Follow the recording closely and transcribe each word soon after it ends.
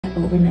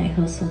overnight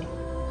hustle.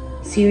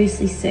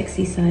 Seriously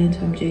Sexy Science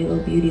from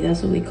JLo Beauty,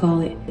 that's what we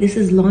call it. This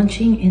is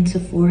launching in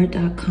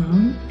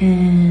Sephora.com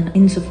and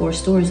in Sephora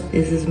stores.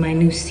 This is my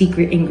new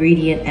secret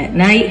ingredient at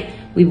night.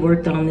 We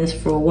worked on this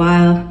for a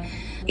while.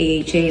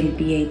 AHA and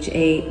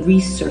BHA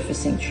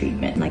resurfacing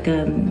treatment, like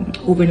an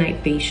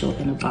overnight facial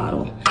in a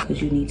bottle, because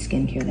you need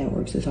skincare that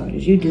works as hard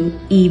as you do,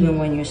 even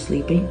when you're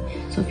sleeping.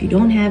 So if you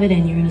don't have it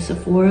and you're in a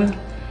Sephora,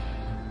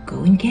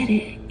 go and get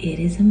it. It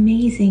is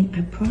amazing.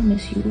 I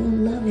promise you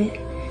will love it,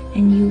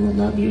 and you will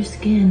love your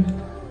skin.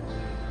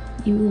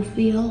 You will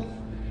feel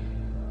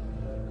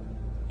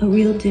a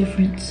real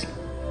difference.